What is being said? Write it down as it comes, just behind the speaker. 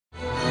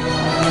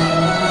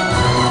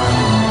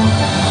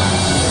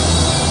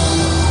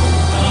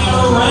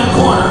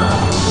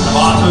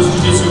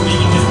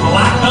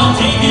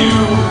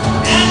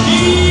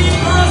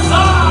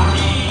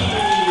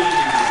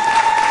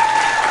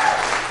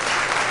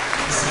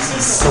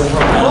silver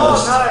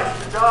medalist.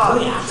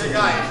 Really active.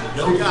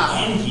 No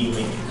and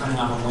healing. Coming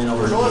off a win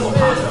over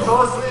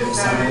Atos.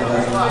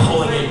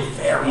 Pulling it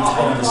very tight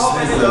on the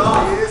sleeve.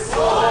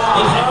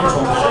 Big head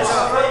control match.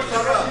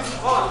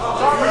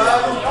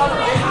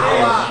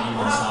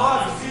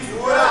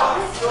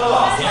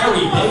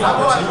 Very big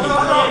opportunity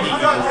for Andy.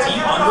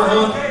 Deep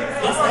underhook.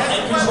 Gets the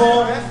head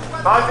control.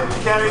 Bate,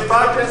 Kenny,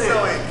 bate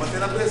aí.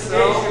 Mantendo a pressão.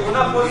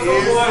 Segunda posição,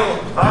 boa.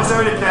 Bate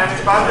ali, Kenny,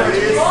 bate ali.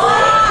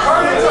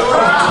 Pressão.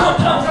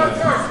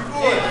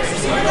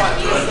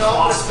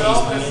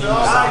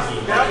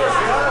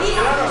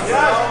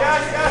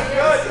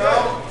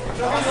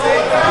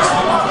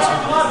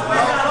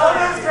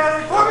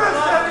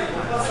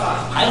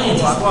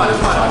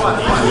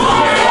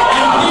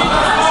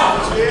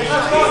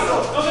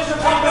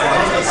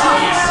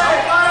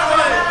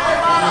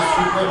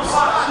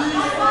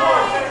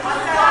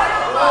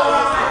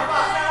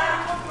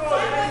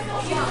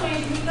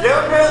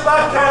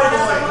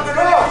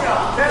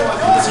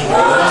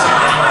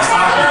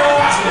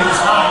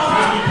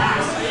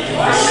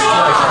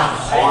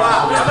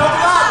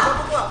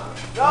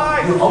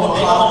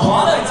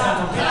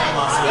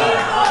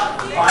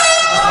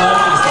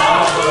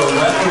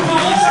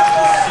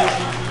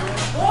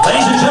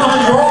 Ladies and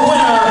gentlemen, your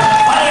winner,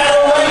 fighting out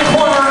of the right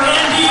corner,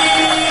 Andy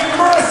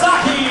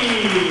Murasaki.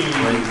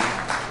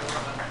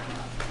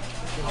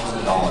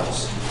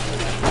 $1,000.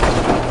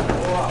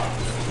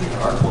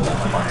 Pull that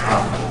up on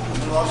top.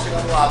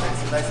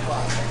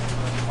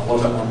 A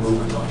little bit more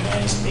movement on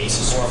Andy's base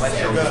is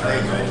very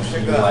good.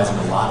 Utilizing a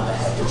lot of the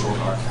head control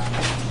guard.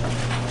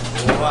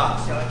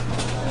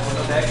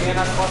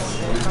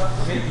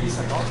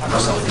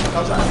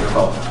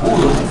 Ooh,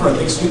 looking for a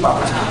big sweep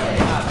opportunity.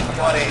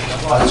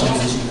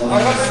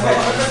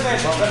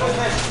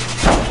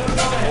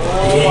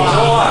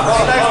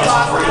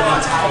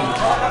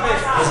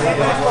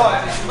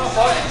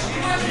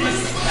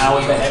 Now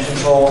with the head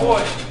control,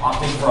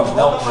 opting for a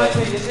belt break.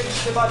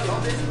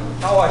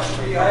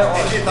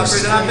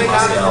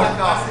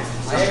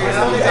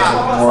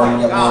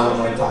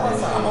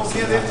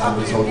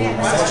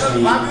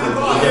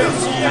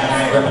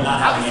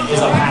 Is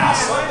a pass.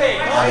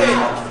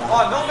 Ó,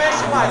 não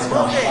mexe mais,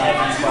 bloqueia.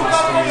 Se não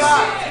calcanhar.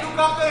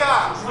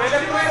 Joelho é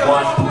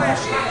cruzão.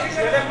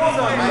 Joelho é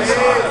cruzão.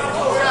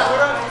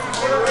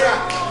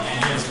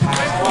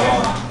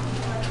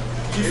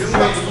 Ele não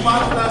tá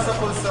acostumado com essa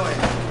posição aí.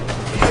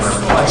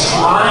 A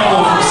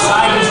triangle from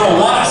side control.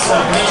 What a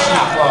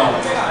submission flow.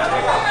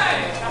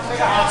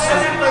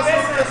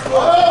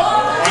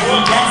 And he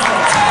gets the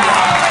tap.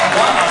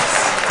 What a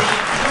state.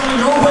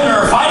 Your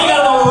winner, fighting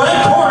out of the red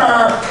corner,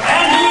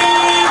 Andy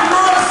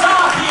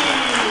Murasaki.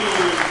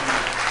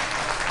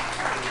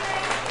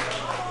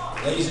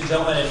 Ladies and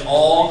gentlemen, it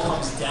all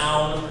comes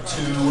down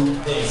to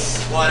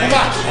this. And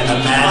the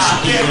match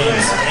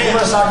begins. Andy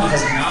Murasaki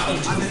has not been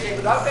too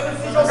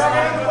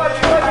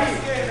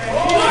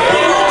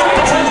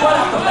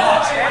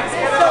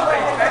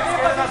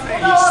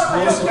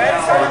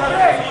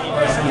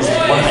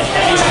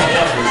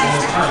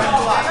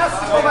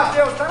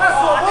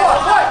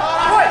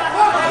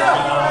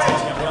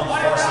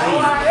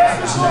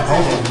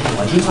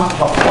you talk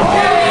about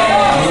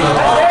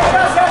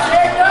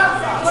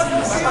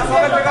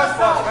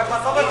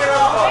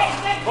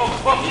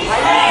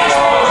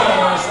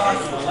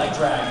leg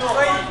drag.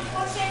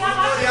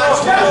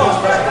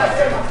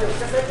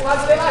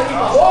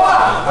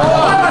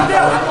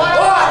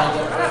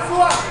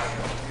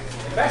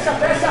 Fecha,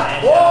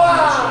 boa!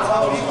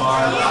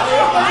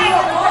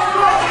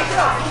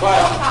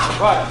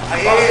 Vai.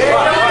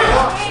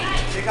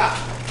 Chega.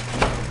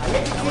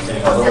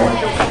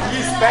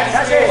 Isso, pega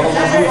esse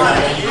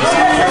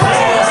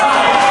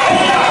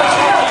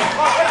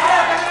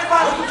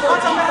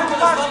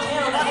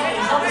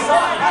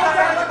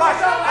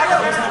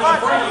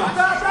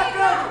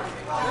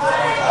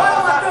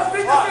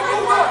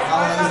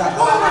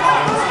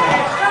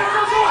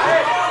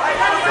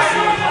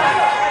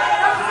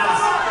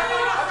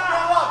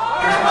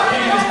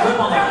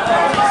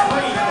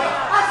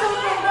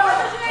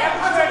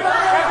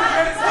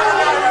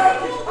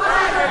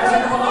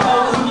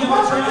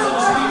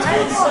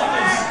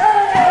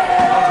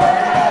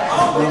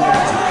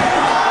Seconds.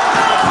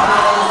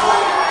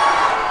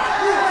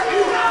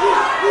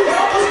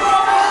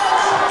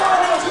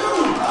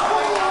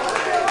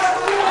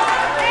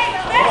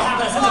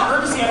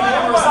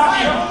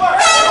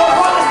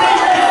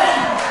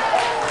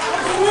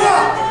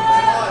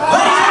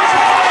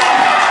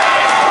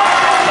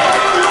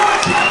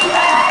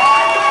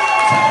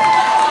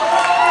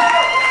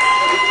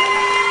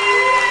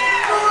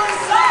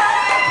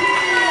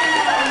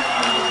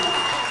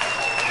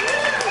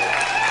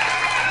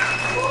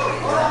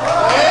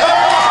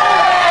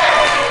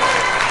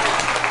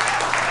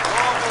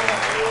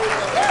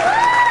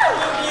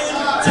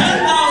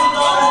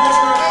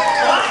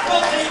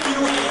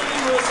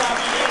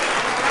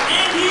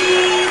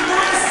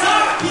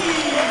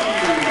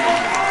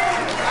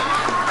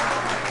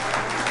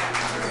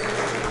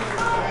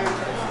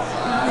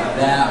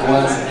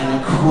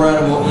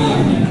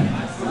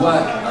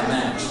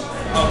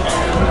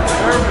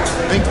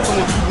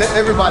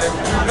 everybody.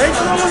 Vem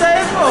todo mundo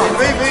aí, pô.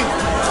 Vem, vem.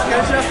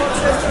 Quero tirar foto com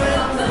vocês também.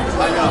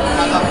 Legal,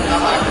 na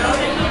máquina.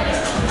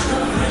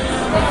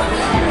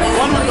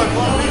 One more,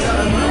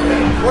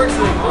 Work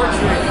swing.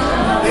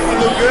 Make it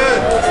look good.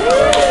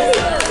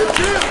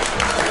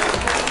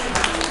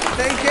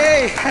 10K.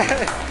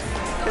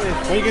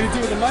 What are you gonna do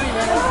with the money,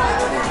 man?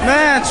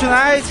 Man,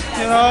 tonight,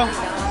 you know,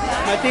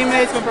 my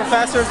teammates, my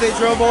professors, they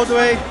drove all the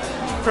way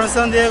from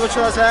San Diego to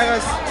Las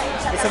Vegas.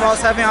 It's about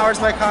 7 hours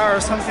by car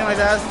or something like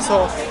that.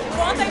 So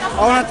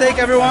I want to take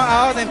everyone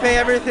out and pay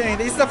everything.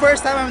 This is the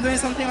first time I'm doing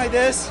something like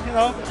this, you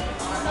know.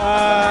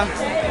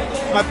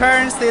 My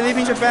parents, they live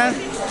in Japan.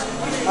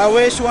 I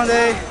wish one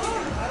day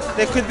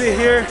they could be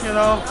here, you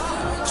know,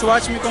 to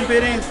watch me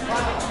competing.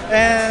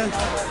 And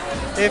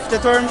if the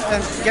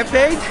tournament get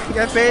paid,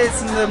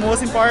 it's the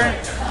most important.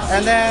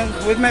 And then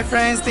with my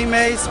friends,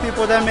 teammates,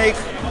 people that make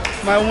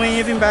my win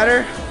even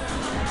better.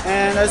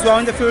 And as well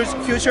in the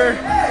future,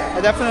 I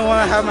definitely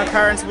want to have my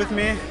parents with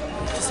me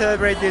to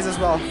celebrate this as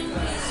well.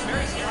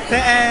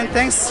 And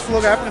thanks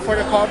FloGrappling for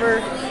the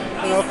cover,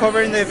 you know,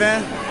 covering the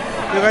event.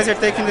 You guys are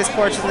taking the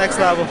sport to the next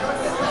level.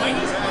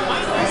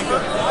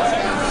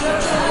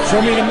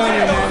 Show me the money,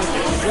 man.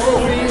 Show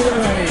me the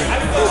money.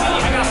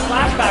 I got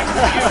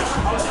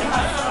flashbacks.